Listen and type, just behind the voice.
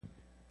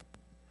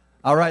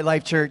All right,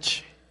 Life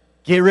Church,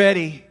 get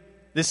ready.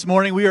 This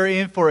morning we are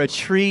in for a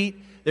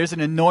treat. There's an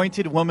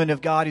anointed woman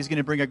of God who's going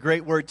to bring a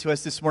great word to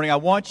us this morning. I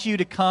want you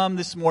to come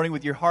this morning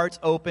with your hearts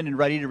open and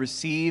ready to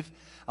receive.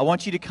 I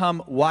want you to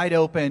come wide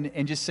open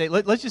and just say,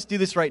 let's just do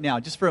this right now,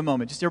 just for a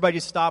moment. Just everybody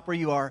just stop where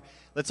you are.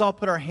 Let's all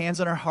put our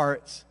hands on our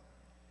hearts.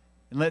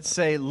 And let's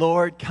say,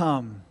 Lord,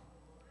 come.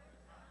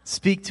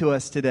 Speak to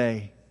us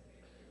today.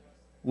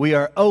 We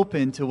are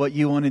open to what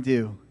you want to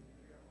do.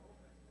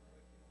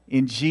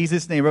 In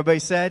Jesus' name, everybody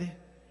said?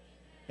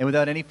 And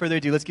without any further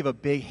ado, let's give a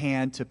big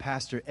hand to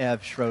Pastor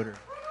Ev Schroeder.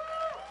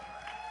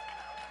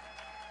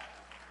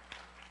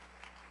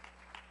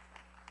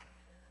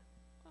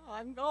 Oh,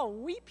 I'm all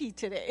weepy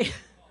today.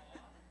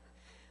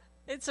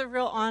 It's a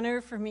real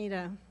honor for me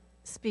to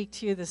speak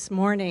to you this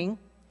morning.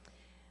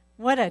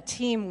 What a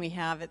team we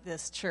have at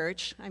this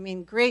church. I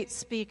mean, great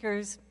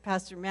speakers,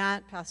 Pastor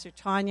Matt, Pastor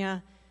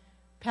Tanya,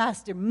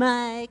 Pastor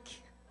Mike.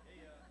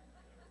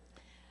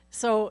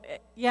 So,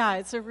 yeah,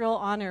 it's a real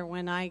honor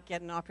when I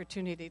get an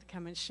opportunity to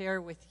come and share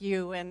with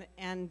you. And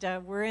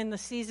we're in the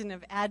season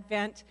of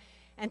Advent,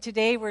 and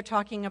today we're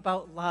talking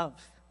about love.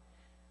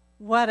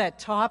 What a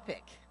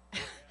topic.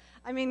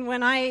 I mean,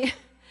 when I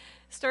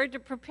started to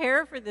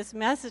prepare for this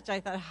message, I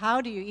thought,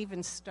 how do you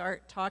even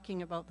start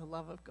talking about the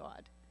love of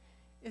God?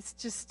 It's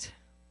just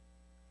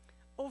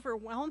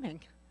overwhelming.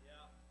 Yeah.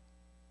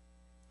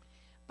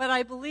 But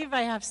I believe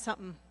I have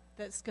something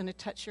that's going to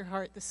touch your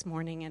heart this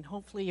morning, and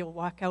hopefully you'll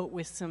walk out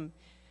with some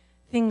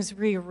things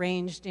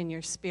rearranged in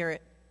your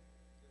spirit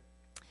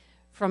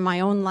from my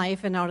own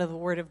life and out of the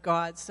Word of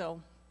God.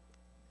 So,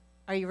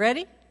 are you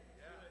ready? Yeah.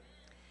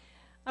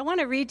 I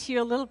want to read to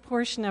you a little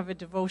portion of a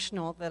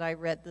devotional that I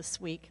read this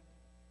week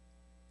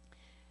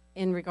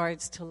in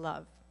regards to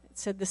love. It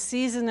said, the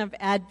season of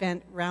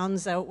Advent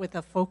rounds out with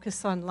a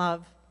focus on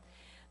love.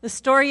 The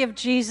story of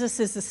Jesus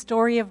is the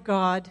story of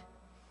God,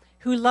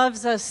 who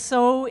loves us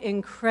so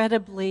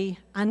incredibly,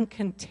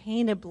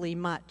 uncontainably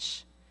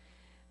much,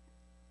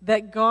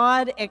 that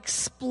God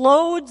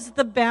explodes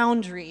the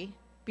boundary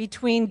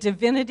between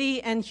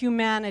divinity and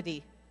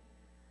humanity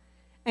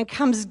and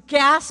comes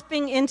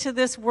gasping into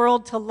this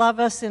world to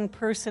love us in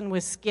person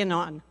with skin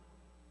on.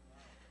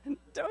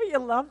 Don't you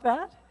love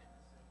that?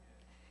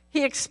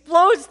 He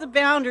explodes the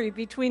boundary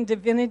between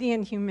divinity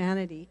and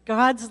humanity.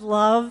 God's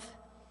love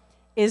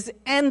is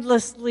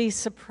endlessly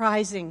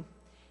surprising.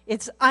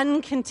 It's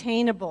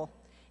uncontainable.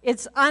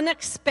 It's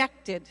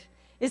unexpected.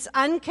 It's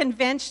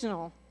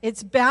unconventional.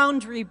 It's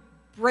boundary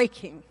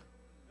breaking.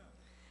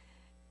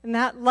 And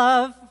that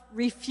love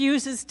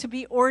refuses to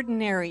be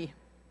ordinary.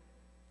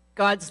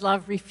 God's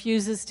love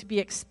refuses to be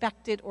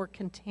expected or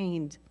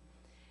contained.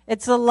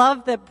 It's a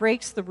love that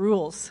breaks the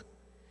rules.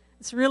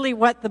 It's really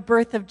what the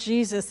birth of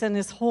Jesus and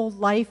his whole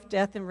life,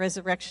 death, and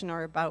resurrection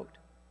are about.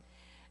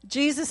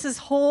 Jesus'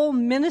 whole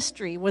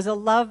ministry was a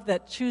love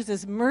that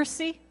chooses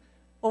mercy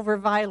over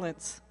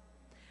violence,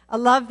 a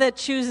love that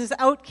chooses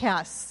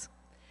outcasts,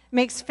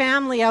 makes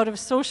family out of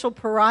social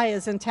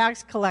pariahs and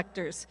tax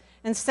collectors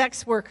and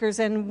sex workers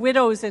and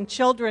widows and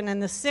children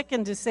and the sick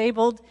and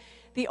disabled,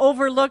 the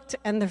overlooked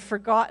and the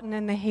forgotten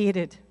and the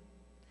hated.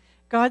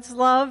 God's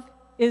love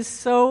is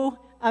so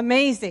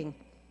amazing.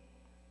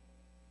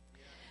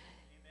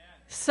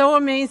 So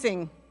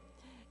amazing.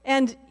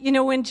 And, you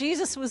know, when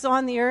Jesus was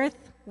on the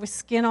earth with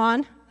skin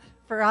on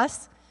for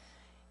us,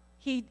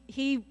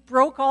 He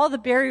broke all the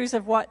barriers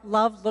of what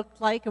love looked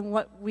like and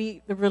what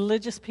we, the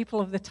religious people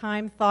of the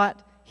time,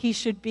 thought he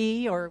should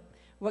be or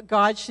what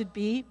God should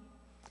be.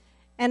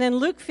 And in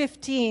Luke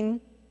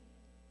 15,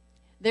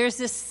 there's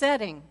this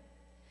setting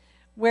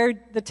where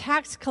the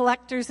tax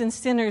collectors and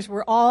sinners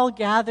were all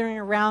gathering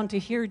around to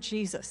hear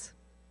Jesus.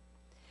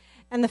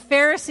 And the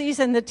Pharisees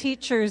and the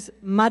teachers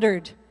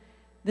muttered,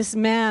 "This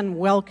man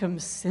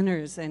welcomes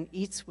sinners and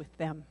eats with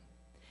them."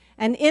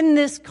 And in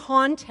this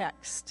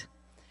context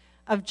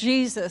of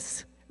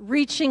Jesus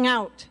reaching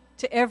out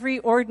to every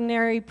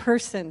ordinary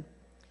person,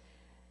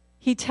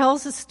 he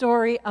tells the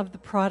story of the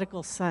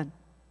prodigal son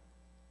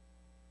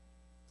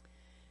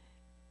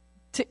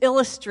to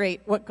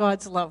illustrate what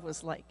God's love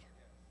was like.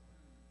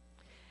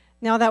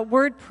 Now, that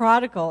word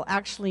prodigal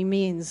actually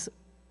means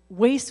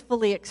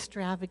wastefully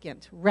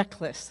extravagant,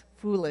 reckless,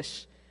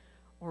 foolish,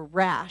 or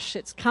rash.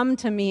 It's come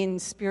to mean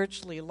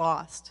spiritually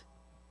lost.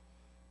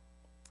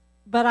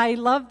 But I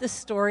love this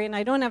story, and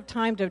I don't have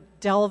time to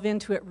delve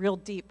into it real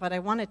deep, but I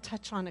want to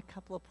touch on a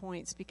couple of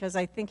points because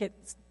I think it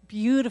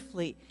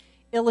beautifully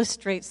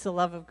illustrates the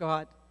love of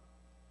God.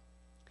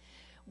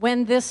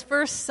 When this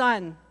first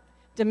son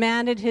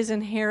demanded his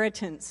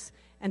inheritance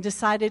and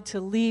decided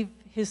to leave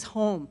his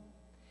home,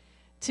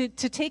 to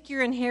take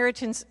your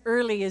inheritance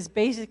early is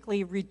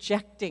basically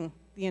rejecting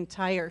the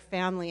entire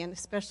family, and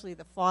especially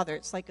the father.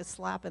 It's like a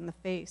slap in the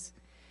face.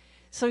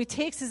 So he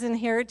takes his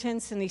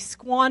inheritance and he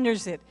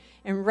squanders it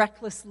in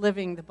reckless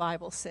living, the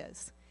Bible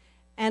says.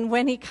 And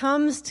when he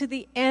comes to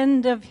the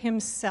end of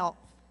himself,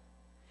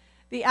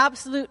 the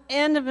absolute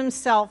end of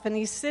himself, and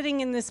he's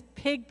sitting in this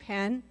pig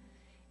pen,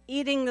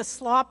 eating the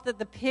slop that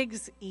the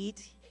pigs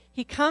eat,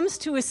 he comes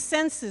to his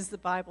senses, the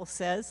Bible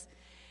says,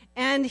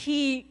 and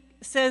he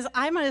says,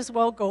 I might as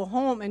well go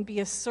home and be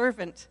a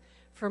servant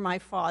for my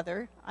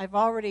father. I've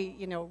already,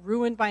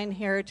 ruined my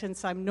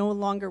inheritance. I'm no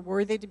longer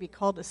worthy to be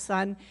called a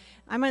son.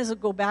 I might as well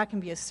go back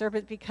and be a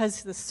servant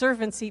because the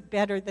servants eat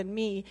better than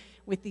me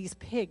with these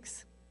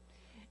pigs.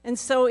 And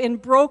so in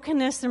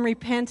brokenness and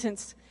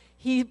repentance,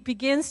 he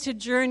begins to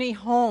journey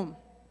home.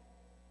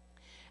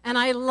 And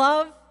I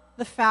love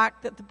the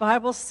fact that the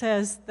Bible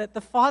says that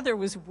the father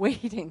was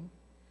waiting.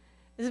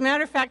 As a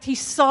matter of fact, he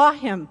saw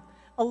him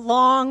a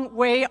long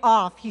way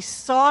off. He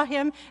saw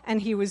him and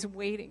he was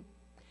waiting.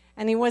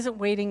 And he wasn't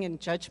waiting in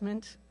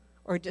judgment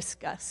or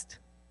disgust.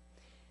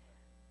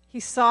 He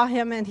saw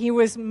him and he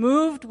was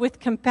moved with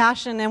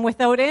compassion, and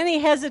without any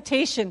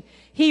hesitation,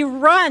 he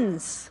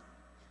runs.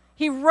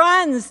 He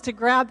runs to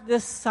grab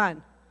this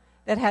son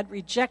that had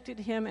rejected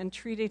him and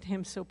treated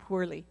him so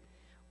poorly,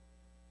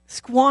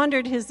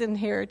 squandered his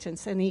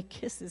inheritance, and he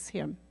kisses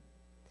him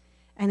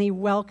and he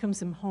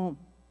welcomes him home.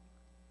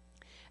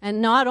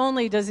 And not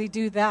only does he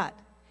do that,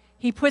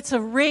 he puts a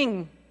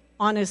ring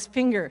on his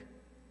finger,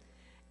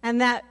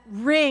 and that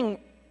ring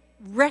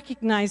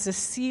recognizes a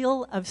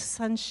seal of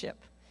sonship.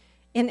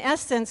 In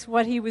essence,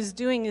 what he was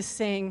doing is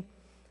saying,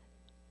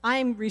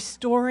 I'm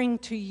restoring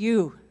to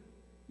you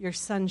your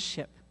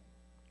sonship.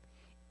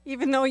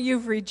 Even though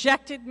you've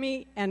rejected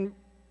me and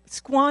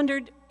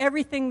squandered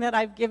everything that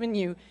I've given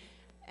you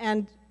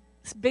and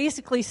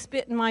basically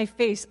spit in my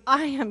face,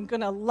 I am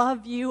going to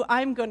love you,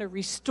 I'm going to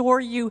restore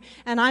you,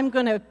 and I'm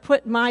going to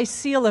put my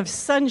seal of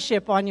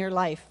sonship on your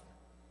life.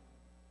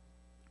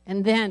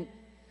 And then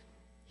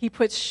he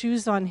puts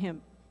shoes on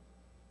him.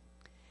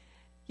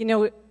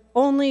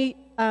 Only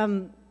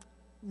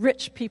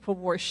rich people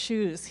wore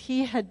shoes.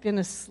 He had been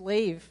a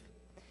slave.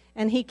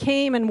 And he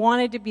came and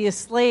wanted to be a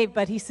slave,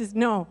 but he says,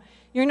 no,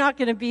 you're not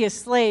going to be a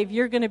slave.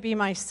 You're going to be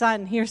my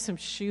son. Here's some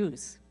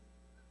shoes.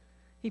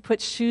 He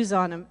puts shoes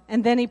on him.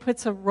 And then he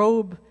puts a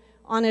robe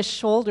on his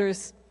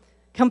shoulders.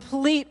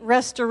 Complete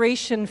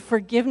restoration,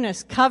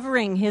 forgiveness,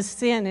 covering his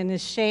sin and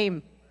his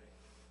shame.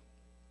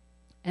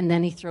 And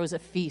then he throws a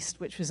feast,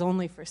 which was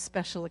only for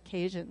special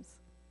occasions.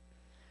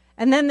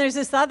 And then there's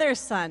this other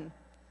son,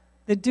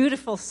 the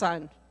dutiful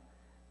son,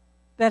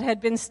 that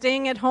had been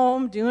staying at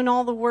home, doing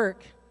all the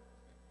work,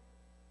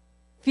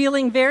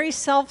 feeling very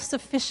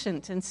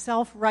self-sufficient and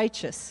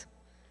self-righteous,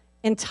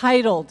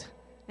 entitled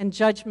and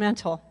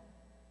judgmental.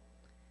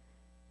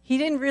 He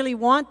didn't really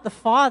want the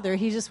father,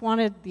 he just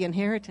wanted the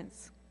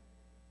inheritance.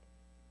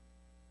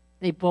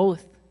 They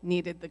both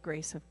needed the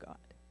grace of God.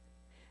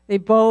 They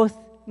both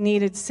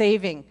needed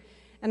saving.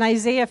 In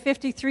Isaiah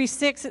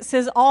 53:6, it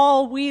says,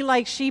 all we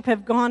like sheep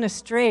have gone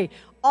astray.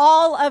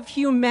 All of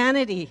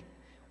humanity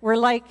were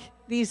like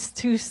these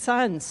two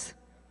sons,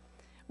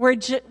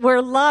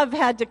 where love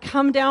had to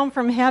come down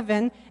from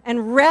heaven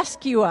and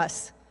rescue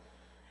us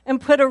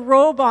and put a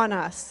robe on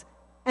us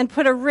and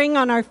put a ring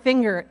on our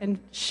finger and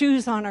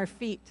shoes on our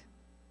feet.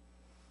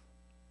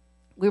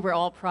 We were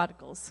all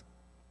prodigals.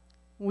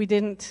 We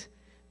didn't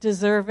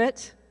deserve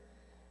it.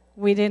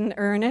 We didn't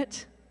earn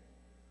it.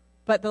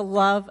 But the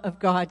love of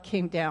God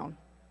came down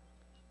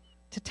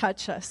to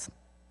touch us.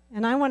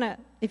 And I want to,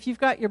 if you've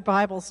got your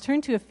Bibles,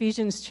 turn to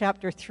Ephesians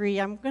chapter 3.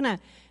 I'm going to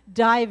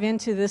dive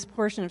into this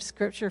portion of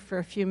Scripture for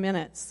a few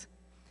minutes.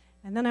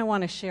 And then I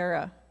want to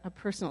share a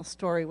personal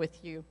story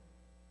with you.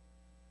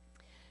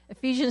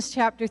 Ephesians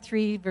chapter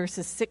 3,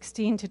 verses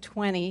 16 to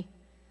 20.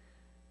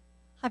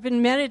 I've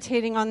been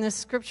meditating on this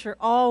Scripture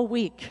all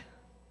week.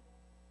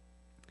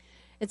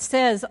 It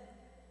says,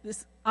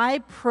 I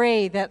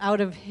pray that out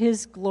of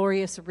his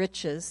glorious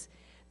riches,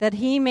 that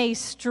he may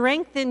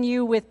strengthen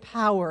you with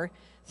power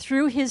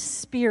through his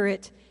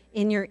Spirit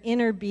in your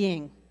inner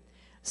being,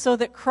 so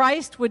that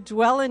Christ would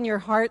dwell in your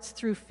hearts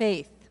through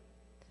faith.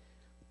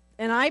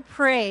 And I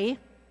pray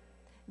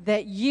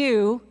that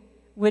you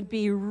would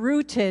be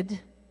rooted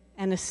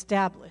and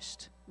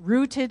established,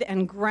 rooted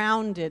and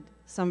grounded,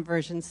 some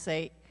versions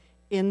say,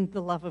 in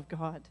the love of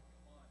God.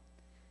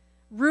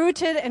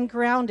 Rooted and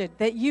grounded,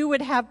 that you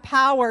would have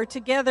power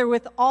together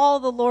with all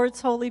the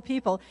Lord's holy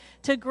people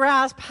to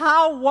grasp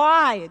how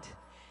wide,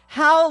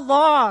 how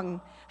long,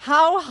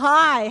 how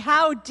high,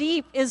 how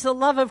deep is the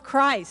love of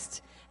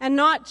Christ. And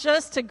not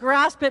just to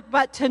grasp it,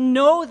 but to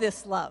know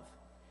this love,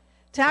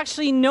 to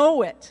actually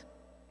know it,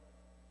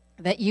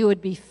 that you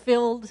would be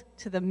filled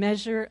to the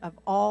measure of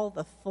all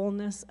the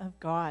fullness of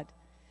God.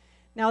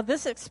 Now,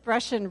 this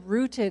expression,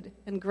 rooted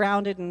and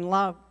grounded in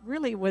love,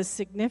 really was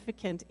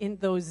significant in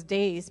those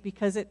days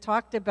because it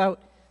talked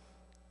about,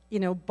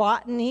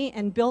 botany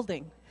and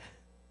building.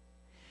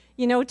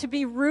 To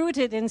be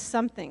rooted in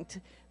something.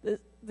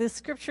 The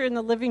scripture in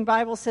the Living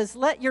Bible says,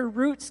 let your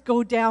roots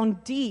go down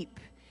deep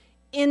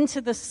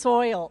into the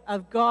soil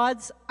of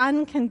God's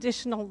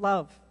unconditional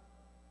love.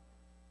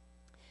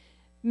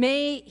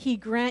 May he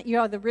grant you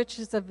all the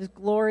riches of his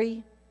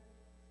glory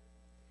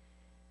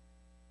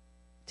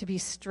to be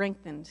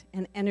strengthened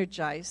and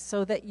energized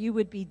so that you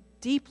would be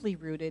deeply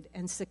rooted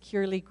and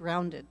securely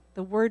grounded.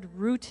 The word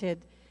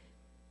rooted,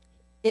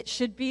 it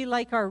should be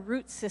like our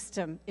root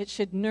system. It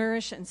should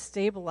nourish and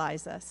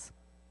stabilize us.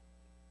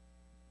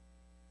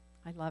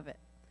 I love it.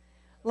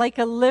 like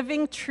a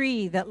living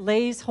tree that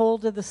lays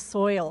hold of the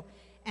soil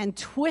and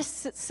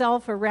twists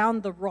itself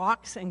around the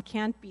rocks and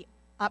can't be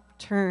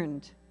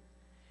upturned.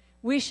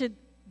 We should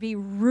be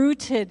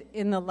rooted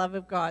in the love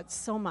of God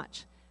so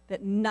much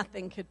that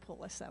nothing could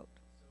pull us out.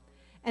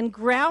 And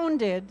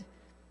grounded,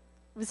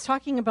 I was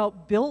talking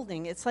about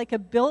building. It's like a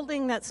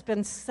building that's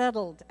been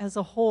settled as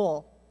a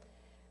whole,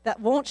 that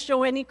won't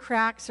show any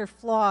cracks or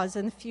flaws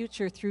in the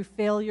future through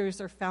failures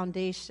or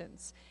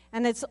foundations.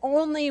 And it's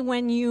only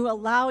when you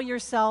allow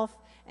yourself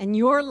and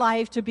your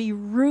life to be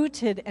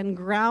rooted and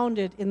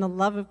grounded in the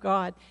love of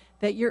God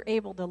that you're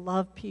able to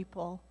love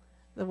people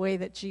the way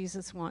that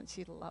Jesus wants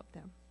you to love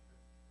them.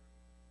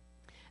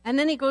 And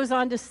then he goes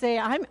on to say,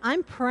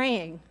 I'm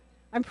praying,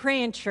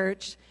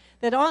 church,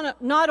 that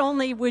not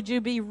only would you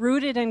be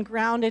rooted and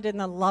grounded in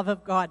the love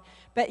of God,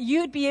 but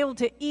you'd be able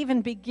to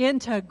even begin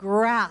to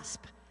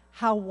grasp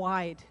how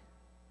wide.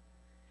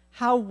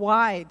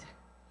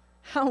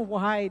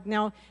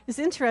 Now, it's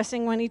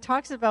interesting when he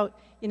talks about,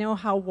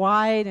 how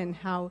wide and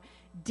how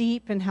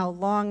deep and how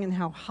long and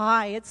how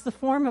high. It's the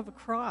form of a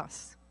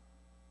cross.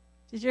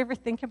 Did you ever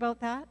think about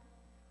that?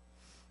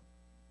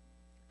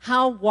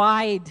 How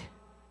wide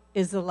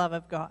is the love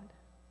of God?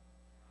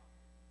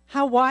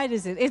 How wide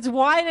is it? It's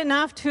wide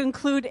enough to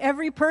include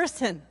every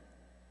person,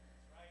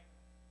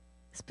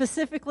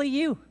 specifically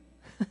you.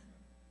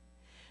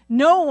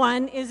 No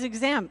one is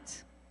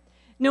exempt.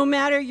 No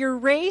matter your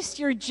race,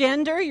 your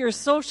gender, your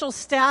social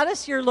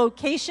status, your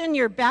location,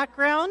 your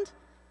background,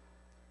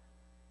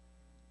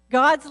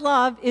 God's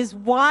love is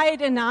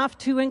wide enough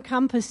to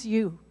encompass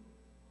you.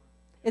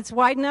 It's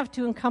wide enough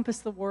to encompass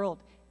the world.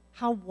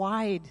 How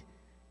wide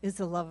is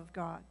the love of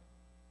God?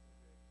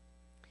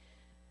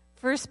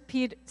 1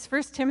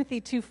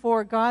 Timothy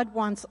 2:4, God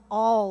wants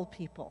all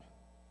people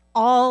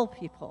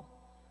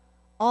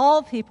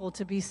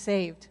to be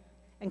saved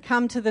and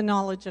come to the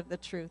knowledge of the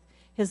truth.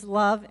 His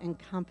love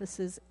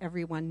encompasses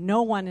everyone.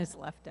 No one is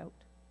left out.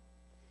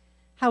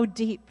 How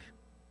deep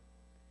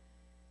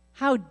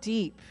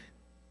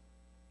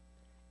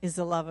is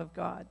the love of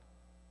God?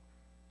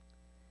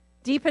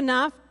 Deep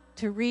enough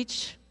to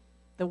reach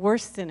the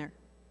worst sinner.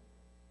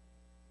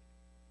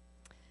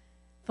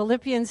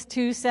 Philippians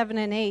 2:7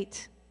 and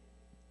 8.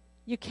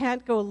 You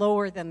can't go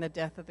lower than the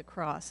death of the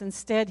cross.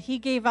 Instead, he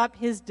gave up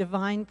his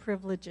divine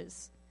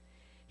privileges.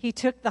 He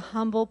took the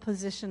humble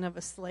position of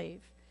a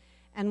slave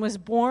and was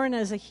born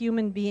as a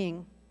human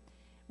being.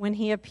 When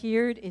he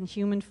appeared in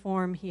human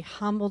form, he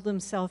humbled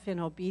himself in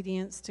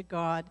obedience to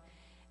God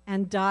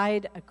and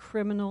died a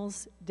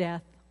criminal's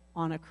death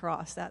on a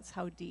cross. That's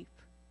how deep.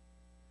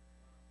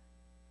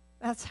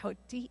 That's how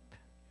deep.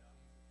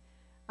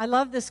 I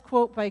love this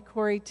quote by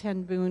Corrie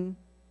ten Boom.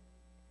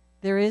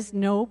 There is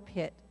no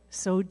pit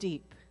so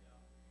deep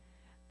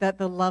that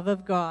the love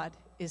of God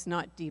is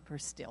not deeper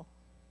still.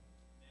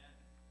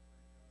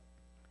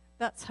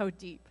 That's how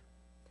deep.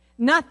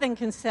 Nothing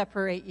can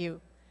separate you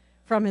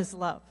from his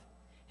love.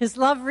 His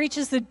love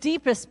reaches the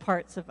deepest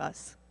parts of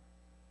us.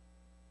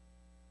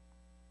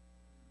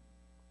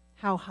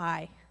 How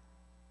high?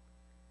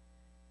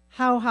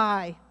 How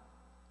high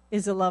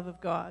is the love of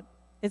God?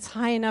 It's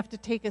high enough to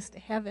take us to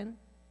heaven.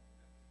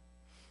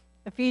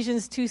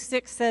 Ephesians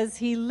 2:6 says,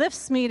 he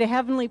lifts me to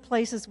heavenly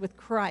places with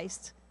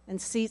Christ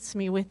and seats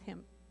me with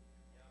him.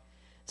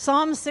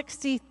 Psalm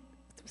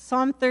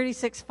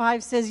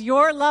 36:5 says,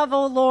 your love,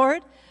 O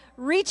Lord,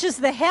 reaches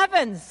the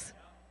heavens.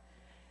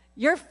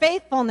 Your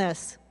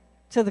faithfulness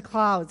to the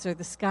clouds or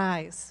the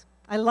skies.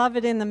 I love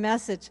it in the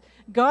Message.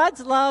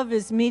 God's love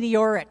is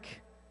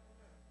meteoric.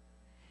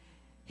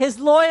 His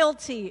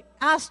loyalty,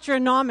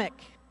 astronomic.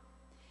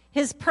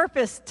 His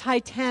purpose,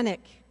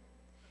 titanic.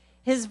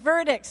 His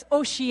verdicts,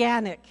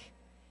 oceanic.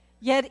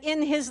 Yet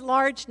in his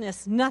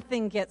largeness,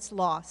 nothing gets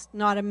lost.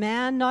 Not a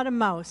man, not a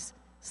mouse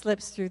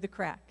slips through the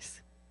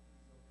cracks.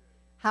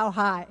 How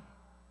high?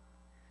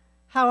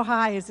 How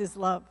high is his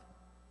love?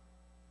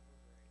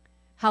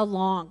 How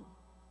long?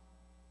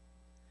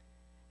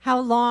 How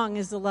long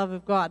is the love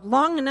of God?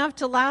 Long enough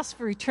to last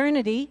for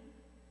eternity.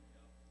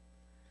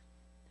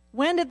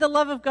 When did the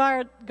love of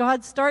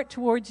God start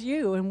towards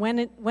you, and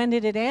when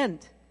did it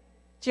end?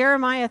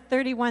 Jeremiah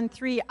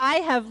 31:3, I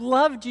have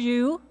loved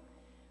you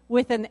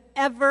with an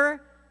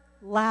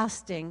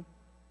everlasting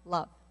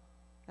love.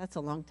 That's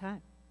a long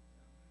time.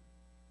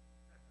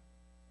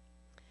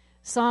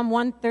 Psalm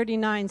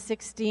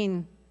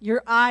 139:16,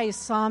 your eyes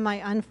saw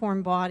my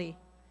unformed body,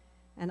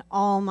 and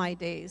all my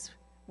days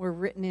were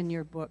written in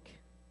your book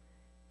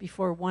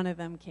before one of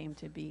them came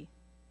to be.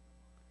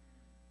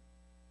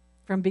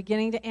 From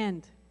beginning to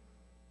end,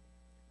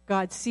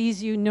 God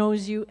sees you,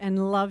 knows you,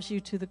 and loves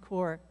you to the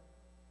core.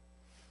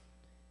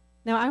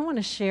 Now, I want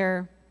to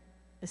share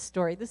a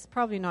story. This is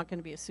probably not going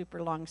to be a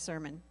super long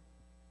sermon,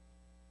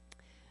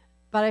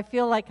 but I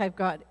feel like I've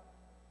got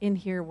in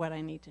here what I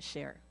need to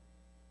share.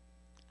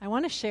 I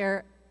want to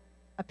share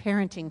a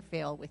parenting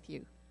fail with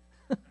you.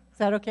 Is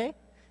that okay?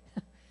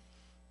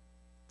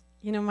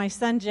 My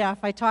son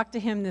Jeff, I talked to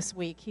him this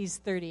week. He's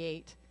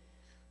 38.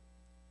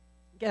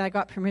 I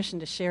got permission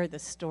to share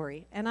this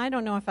story. And I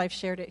don't know if I've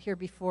shared it here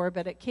before,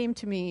 but it came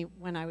to me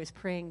when I was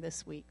praying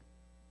this week.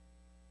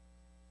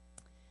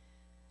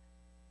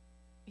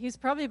 He's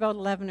probably about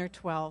 11 or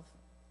 12.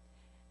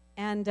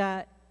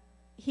 And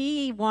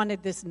he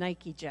wanted this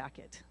Nike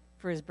jacket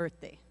for his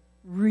birthday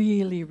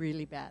really,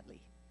 really badly.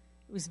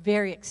 It was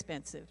very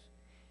expensive.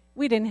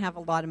 We didn't have a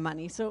lot of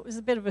money, so it was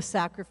a bit of a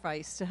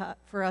sacrifice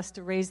for us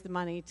to raise the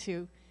money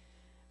to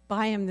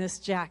buy him this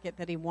jacket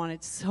that he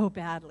wanted so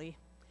badly.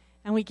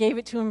 And we gave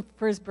it to him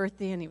for his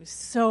birthday, and he was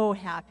so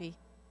happy.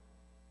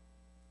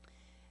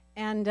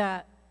 And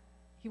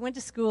he went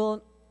to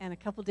school, and a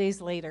couple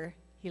days later,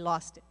 he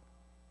lost it.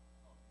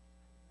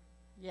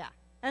 Yeah.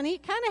 And he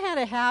kind of had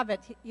a habit.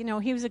 You know,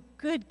 he was a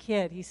good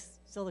kid. He's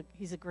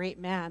a great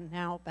man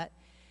now, but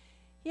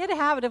he had a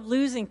habit of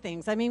losing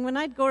things. I mean, when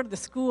I'd go to the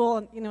school,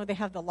 and, you know, they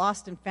have the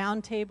lost and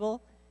found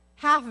table,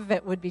 half of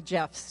it would be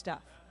Jeff's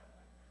stuff.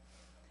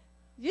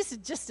 It used to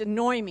just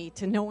annoy me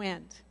to no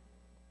end.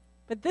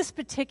 But this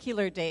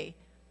particular day,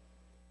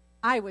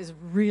 I was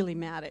really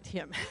mad at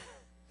him.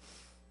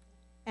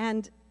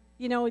 And,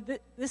 you know,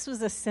 this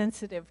was a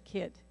sensitive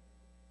kid.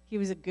 He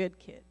was a good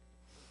kid.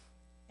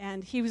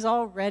 And he was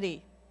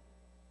already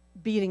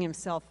beating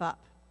himself up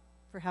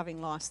for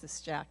having lost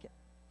this jacket.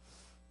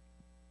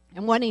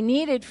 And what he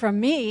needed from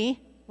me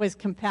was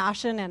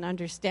compassion and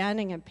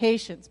understanding and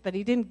patience, but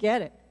he didn't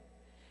get it.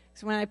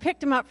 So when I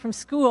picked him up from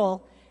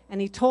school and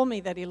he told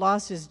me that he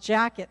lost his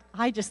jacket,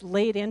 I just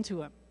laid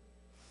into him.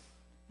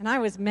 And I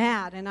was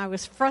mad, and I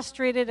was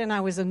frustrated, and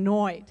I was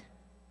annoyed.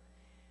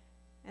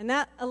 And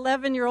that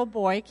 11-year-old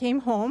boy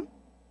came home,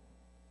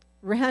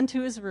 ran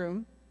to his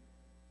room,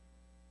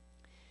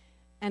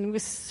 and he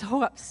was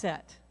so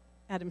upset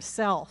at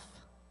himself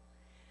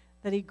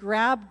that he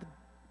grabbed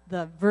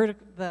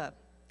the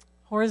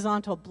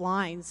horizontal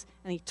blinds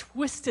and he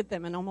twisted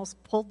them and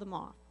almost pulled them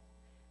off.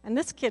 And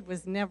this kid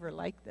was never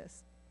like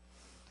this.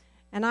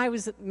 And I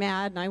was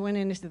mad, and I went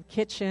into the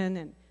kitchen,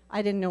 and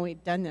I didn't know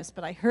he'd done this,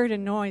 but I heard a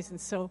noise, and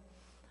so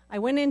I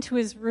went into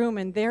his room,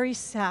 and there he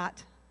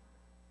sat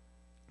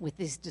with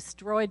these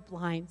destroyed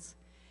blinds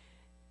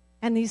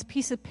and these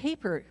pieces of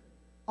paper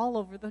all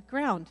over the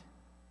ground.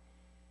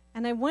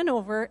 And I went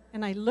over,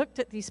 and I looked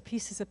at these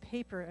pieces of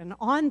paper, and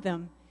on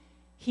them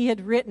he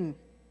had written,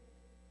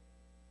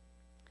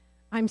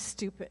 "I'm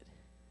stupid.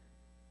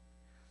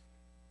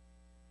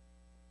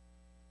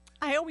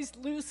 I always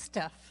lose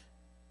stuff.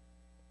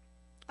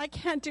 I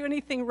can't do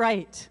anything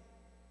right.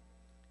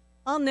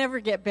 I'll never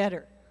get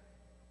better."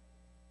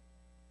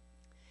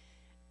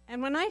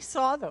 And when I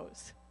saw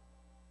those,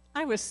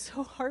 I was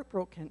so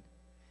heartbroken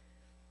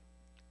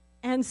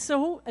and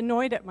so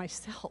annoyed at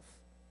myself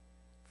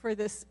for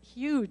this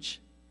huge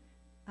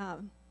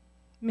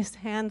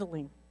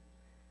mishandling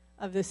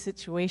of this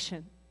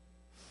situation.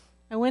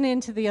 I went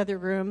into the other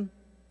room,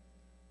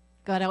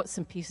 got out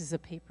some pieces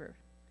of paper,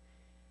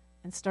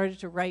 and started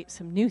to write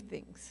some new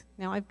things.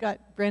 Now, I've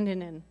got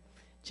Brendan and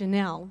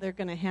Janelle. They're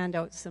going to hand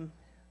out some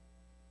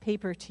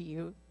paper to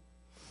you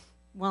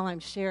while I'm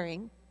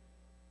sharing.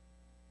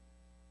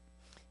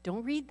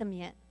 Don't read them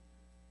yet.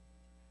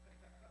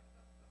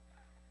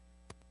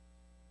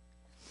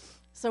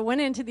 So I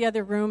went into the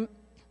other room,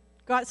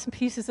 got some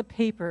pieces of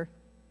paper,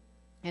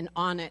 and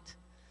on it,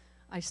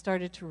 I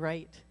started to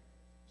write,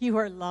 "You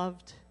are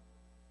loved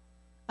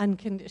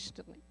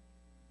unconditionally.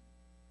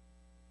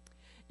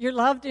 You're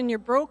loved in your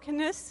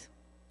brokenness.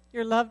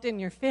 You're loved in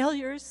your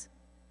failures.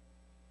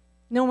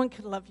 No one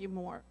could love you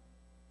more."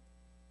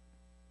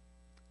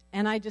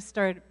 And I just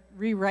started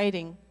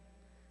rewriting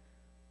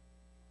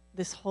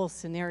this whole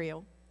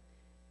scenario.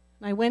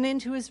 And I went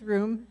into his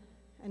room,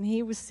 and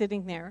he was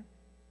sitting there.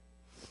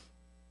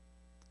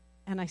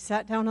 And I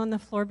sat down on the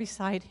floor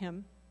beside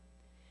him,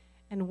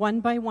 and one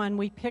by one,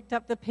 we picked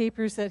up the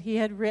papers that he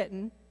had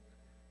written,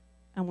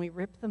 and we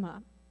ripped them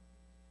up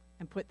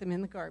and put them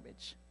in the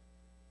garbage,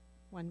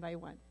 one by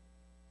one.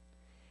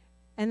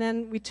 And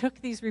then we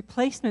took these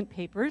replacement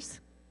papers,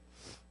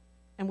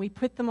 and we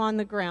put them on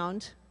the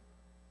ground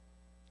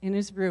in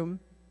his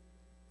room,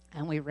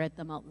 and we read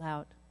them out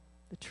loud,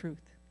 the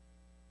truth.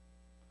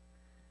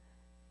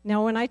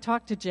 Now, when I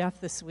talked to Jeff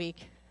this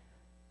week,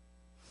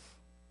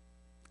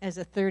 as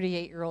a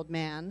 38-year-old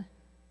man,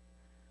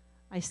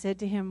 I said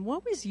to him,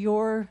 "What was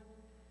your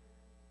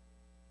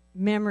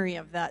memory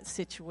of that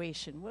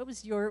situation? What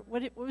was your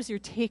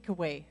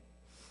takeaway?"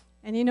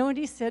 And you know what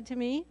he said to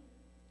me?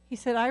 He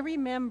said, "I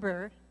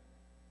remember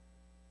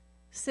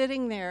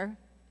sitting there,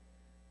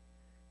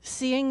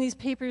 seeing these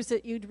papers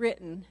that you'd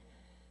written,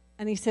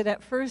 and he said,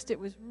 at first it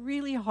was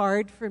really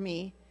hard for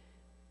me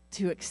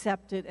to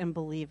accept it and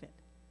believe it.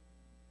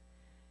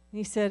 And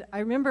he said, I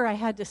remember I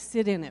had to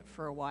sit in it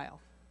for a while.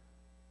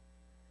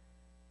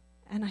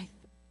 And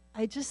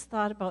I just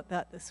thought about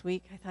that this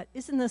week. I thought,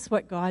 isn't this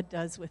what God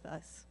does with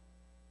us?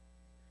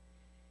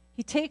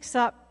 He takes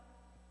up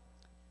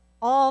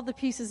all the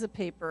pieces of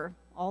paper,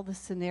 all the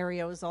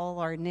scenarios, all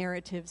our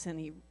narratives,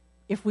 and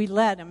if we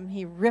let him,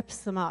 he rips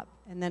them up,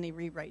 and then he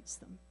rewrites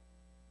them.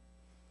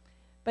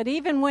 But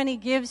even when he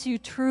gives you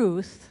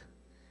truth,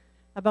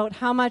 about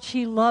how much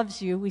he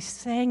loves you. We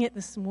sang it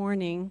this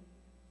morning.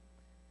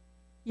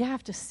 You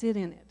have to sit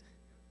in it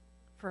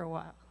for a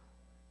while.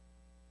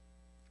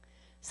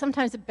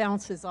 Sometimes it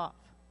bounces off.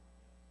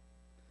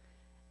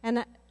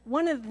 And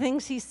one of the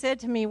things he said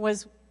to me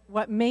was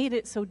what made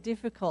it so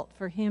difficult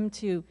for him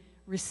to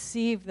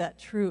receive that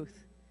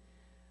truth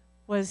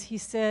was he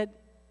said,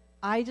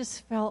 I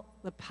just felt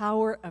the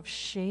power of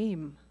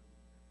shame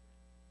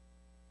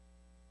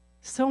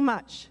so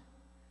much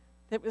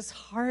that it was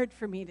hard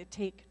for me to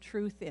take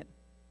truth in.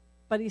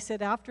 But he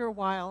said after a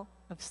while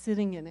of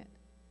sitting in it,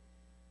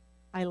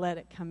 I let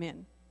it come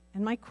in.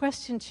 And my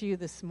question to you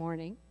this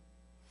morning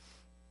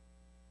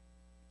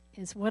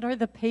is, what are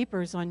the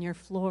papers on your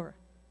floor?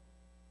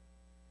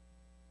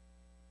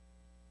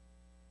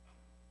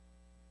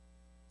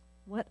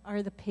 What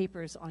are the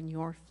papers on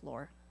your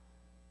floor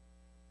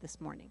this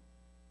morning?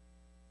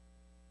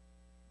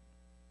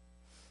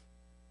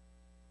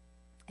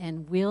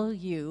 And will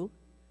you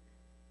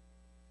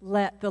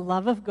let the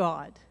love of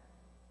God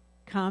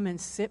come and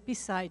sit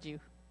beside you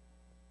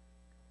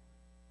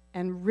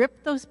and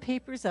rip those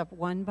papers up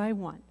one by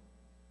one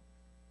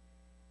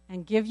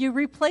and give you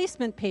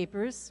replacement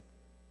papers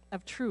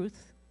of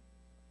truth?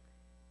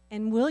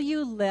 And will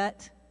you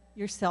let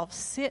yourself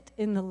sit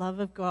in the love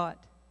of God?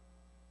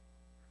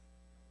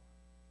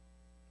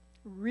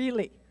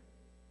 Really,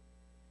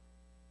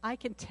 I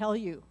can tell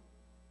you,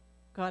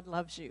 God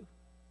loves you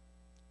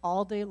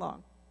all day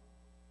long.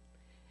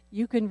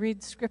 You can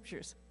read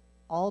scriptures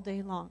all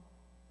day long.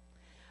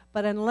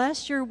 But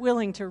unless you're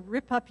willing to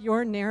rip up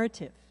your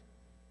narrative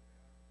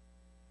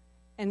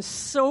and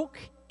soak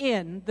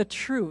in the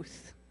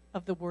truth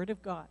of the Word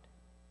of God,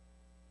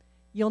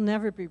 you'll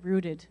never be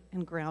rooted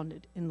and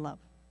grounded in love.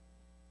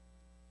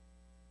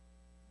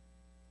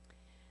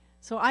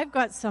 So I've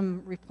got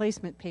some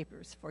replacement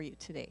papers for you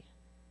today.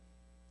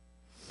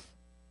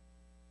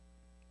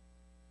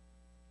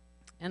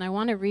 And I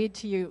want to read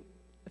to you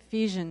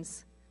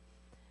Ephesians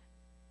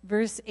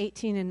verse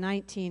 18 and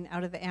 19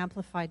 out of the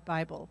Amplified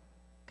Bible.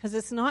 Because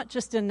it's not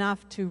just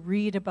enough to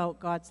read about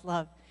God's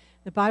love.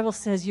 The Bible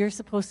says you're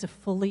supposed to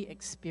fully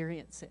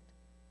experience it.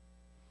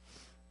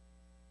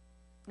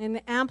 In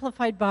the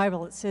Amplified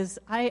Bible, it says,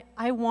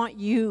 I want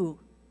you,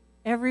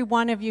 every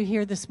one of you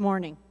here this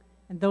morning,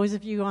 and those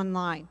of you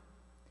online,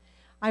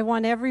 I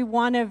want every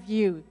one of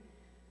you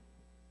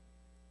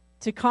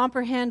to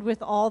comprehend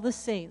with all the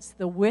saints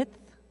the width,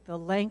 the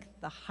length,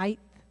 the height,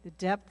 the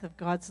depth of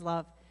God's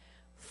love,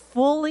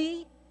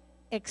 fully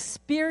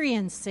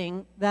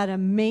experiencing that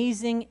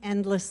amazing,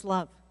 endless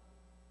love.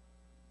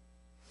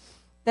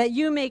 That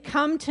you may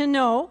come to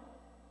know,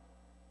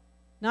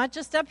 not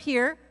just up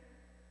here,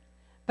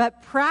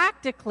 but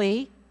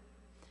practically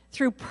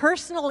through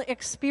personal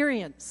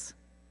experience,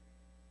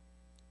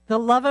 the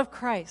love of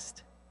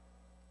Christ,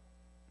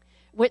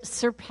 which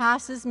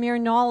surpasses mere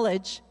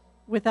knowledge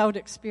without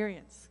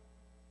experience.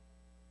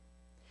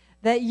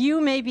 That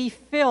you may be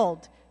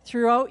filled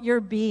throughout your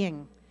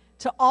being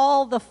to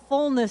all the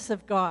fullness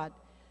of God,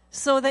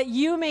 so that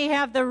you may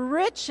have the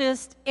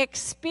richest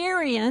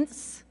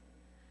experience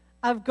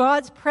of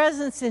God's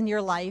presence in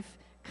your life,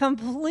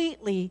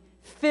 completely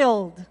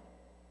filled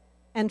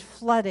and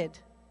flooded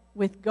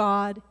with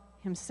God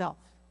Himself.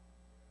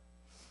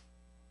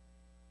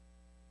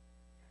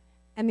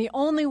 And the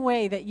only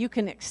way that you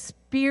can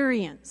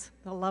experience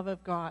the love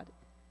of God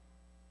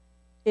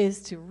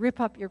is to rip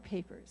up your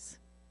papers,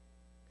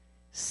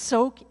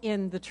 soak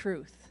in the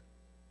truth,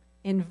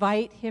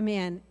 invite Him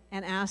in,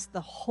 and ask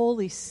the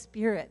Holy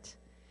Spirit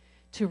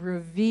to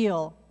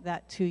reveal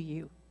that to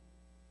you.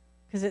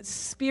 Because it's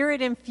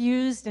Spirit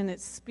infused and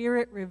it's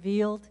Spirit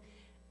revealed.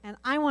 And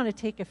I want to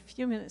take a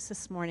few minutes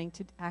this morning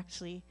to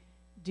actually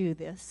do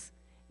this.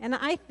 And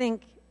I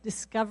think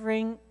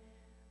discovering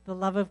the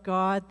love of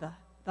God,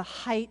 the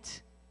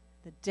height,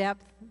 the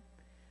depth,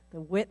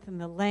 the width, and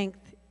the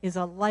length is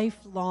a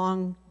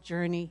lifelong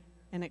journey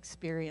and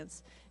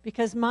experience.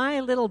 Because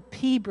my little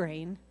pea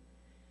brain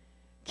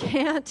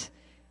can't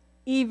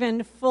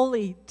even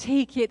fully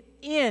take it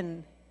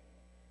in.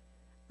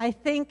 I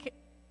think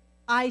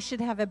I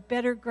should have a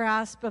better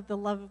grasp of the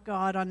love of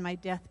God on my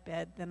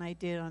deathbed than I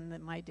did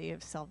on my day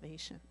of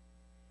salvation.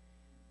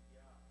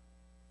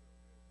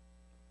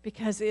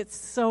 Because it's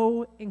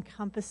so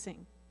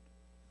encompassing.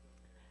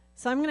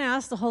 So I'm going to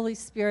ask the Holy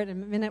Spirit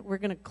in a minute. We're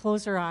going to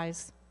close our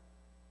eyes.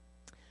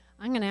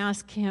 I'm going to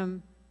ask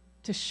Him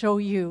to show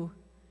you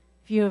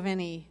if you have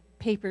any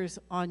papers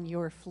on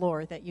your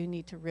floor that you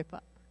need to rip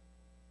up.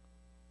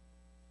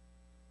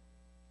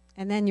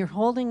 And then you're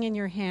holding in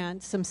your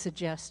hand some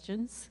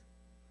suggestions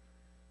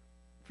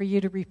for you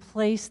to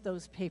replace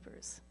those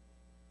papers.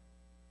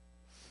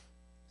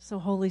 So,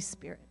 Holy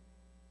Spirit,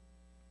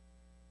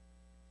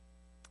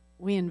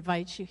 we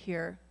invite you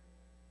here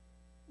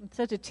in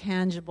such a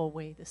tangible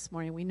way this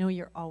morning. We know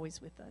you're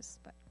always with us,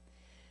 but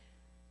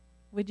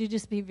would you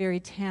just be very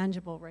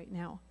tangible right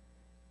now?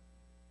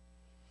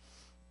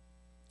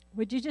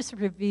 Would you just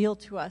reveal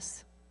to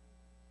us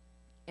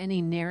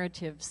any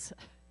narratives,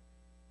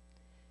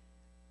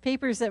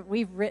 papers that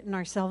we've written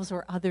ourselves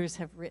or others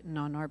have written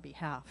on our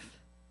behalf,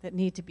 that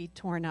need to be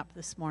torn up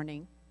this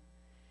morning.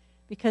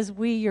 Because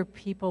we, your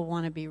people,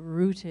 want to be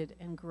rooted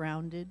and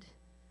grounded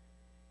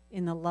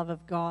in the love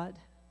of God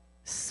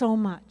so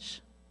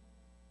much,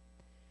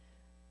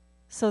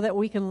 so that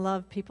we can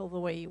love people the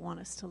way you want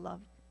us to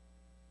love.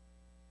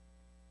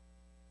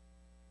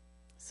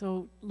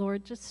 So,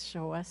 Lord, just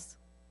show us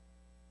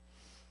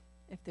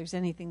if there's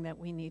anything that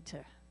we need to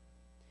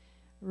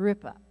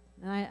rip up.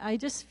 And I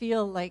just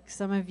feel like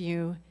some of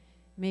you,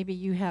 maybe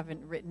you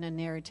haven't written a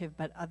narrative,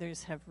 but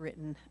others have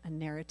written a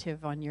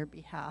narrative on your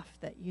behalf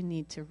that you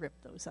need to rip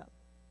those up.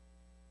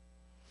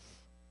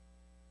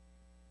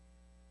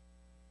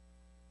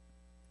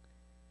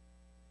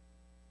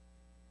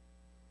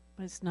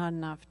 But it's not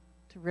enough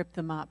to rip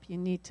them up. You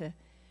need to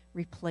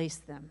replace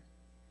them.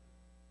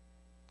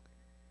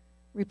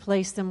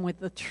 Replace them with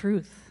the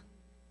truth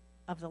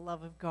of the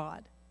love of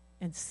God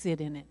and sit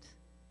in it.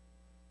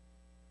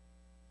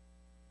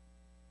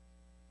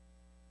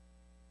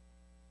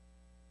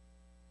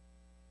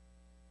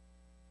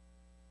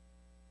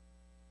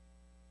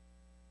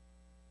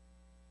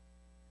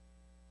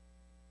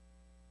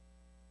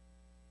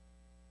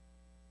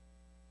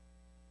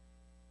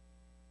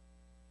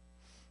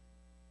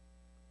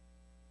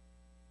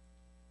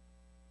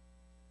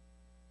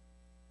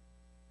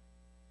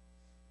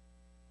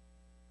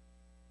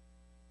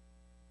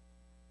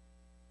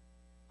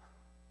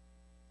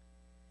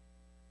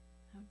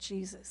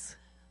 Jesus.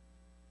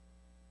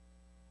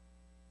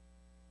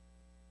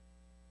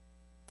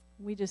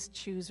 We just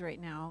choose right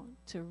now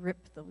to rip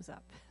those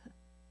up.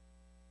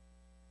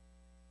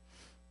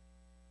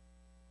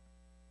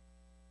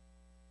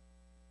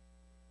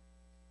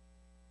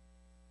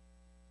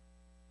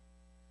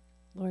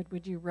 Lord,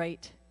 would you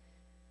write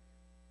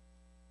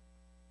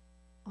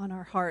on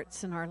our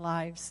hearts and our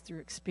lives through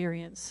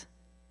experience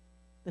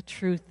the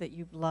truth that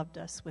you've loved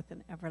us with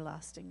an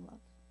everlasting love.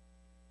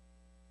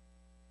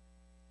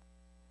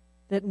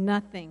 That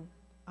nothing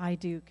I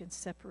do can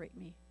separate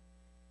me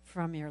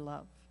from your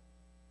love.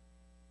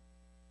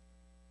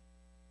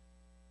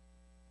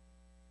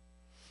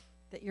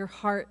 That your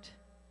heart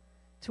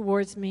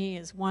towards me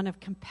is one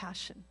of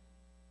compassion.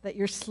 That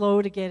you're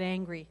slow to get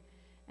angry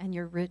and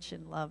you're rich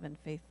in love and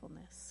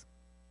faithfulness.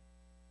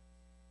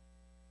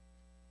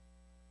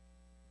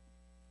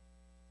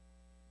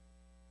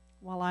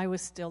 While I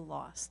was still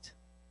lost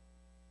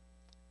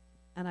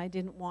and I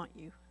didn't want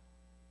you,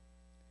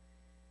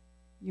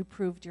 you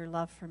proved your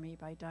love for me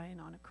by dying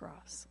on a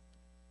cross.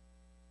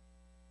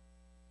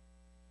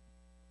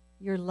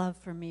 Your love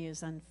for me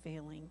is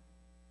unfailing,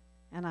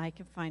 and I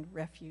can find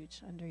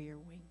refuge under your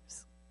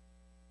wings.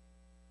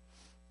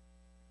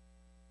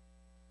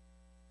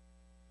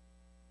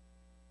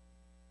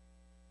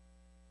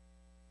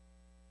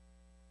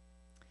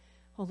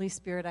 Holy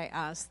Spirit, I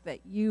ask that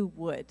you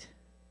would,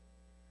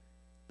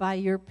 by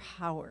your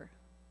power,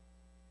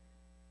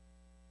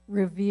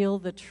 reveal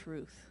the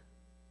truth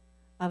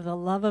of the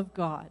love of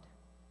God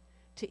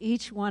to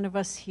each one of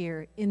us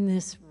here in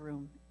this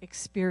room,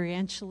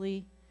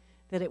 experientially,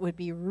 that it would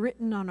be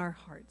written on our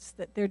hearts,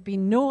 that there'd be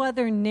no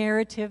other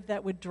narrative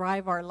that would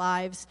drive our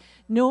lives,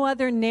 no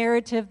other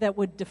narrative that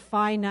would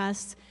define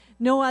us,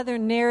 no other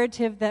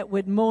narrative that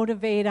would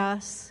motivate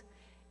us,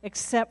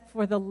 except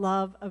for the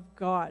love of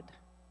God.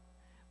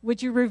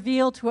 Would you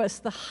reveal to us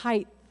the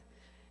height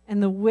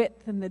and the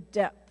width and the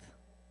depth,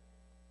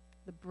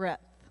 the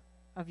breadth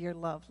of your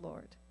love,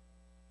 Lord?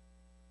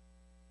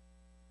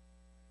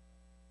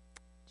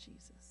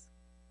 Jesus.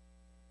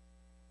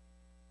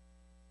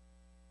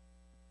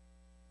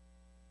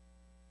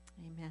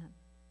 Amen.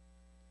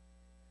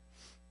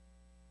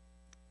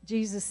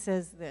 Jesus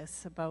says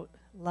this about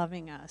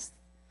loving us.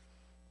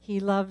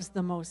 He loves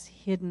the most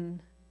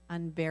hidden,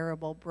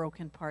 unbearable,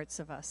 broken parts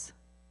of us.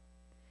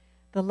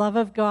 The love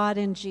of God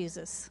in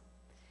Jesus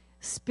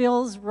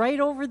spills right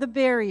over the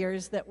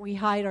barriers that we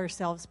hide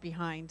ourselves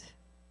behind.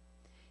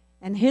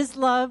 And his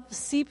love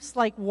seeps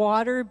like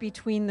water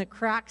between the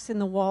cracks in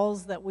the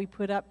walls that we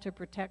put up to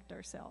protect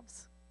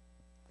ourselves.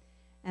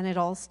 And it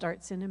all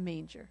starts in a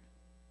manger,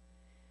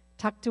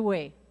 tucked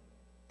away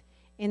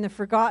in the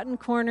forgotten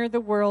corner of the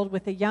world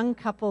with a young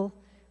couple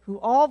who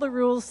all the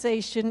rules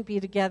say shouldn't be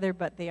together,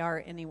 but they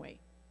are anyway.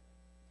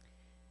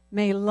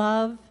 May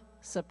love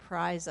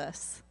surprise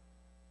us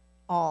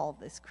all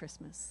this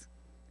Christmas.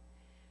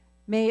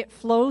 May it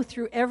flow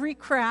through every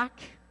crack.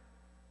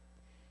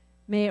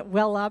 May it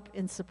well up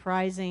in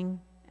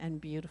surprising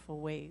and beautiful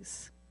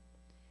ways.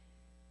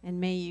 And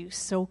may you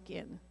soak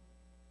in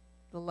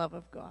the love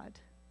of God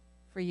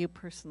for you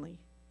personally.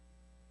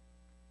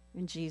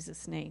 In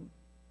Jesus' name,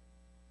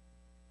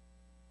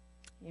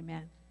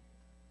 amen.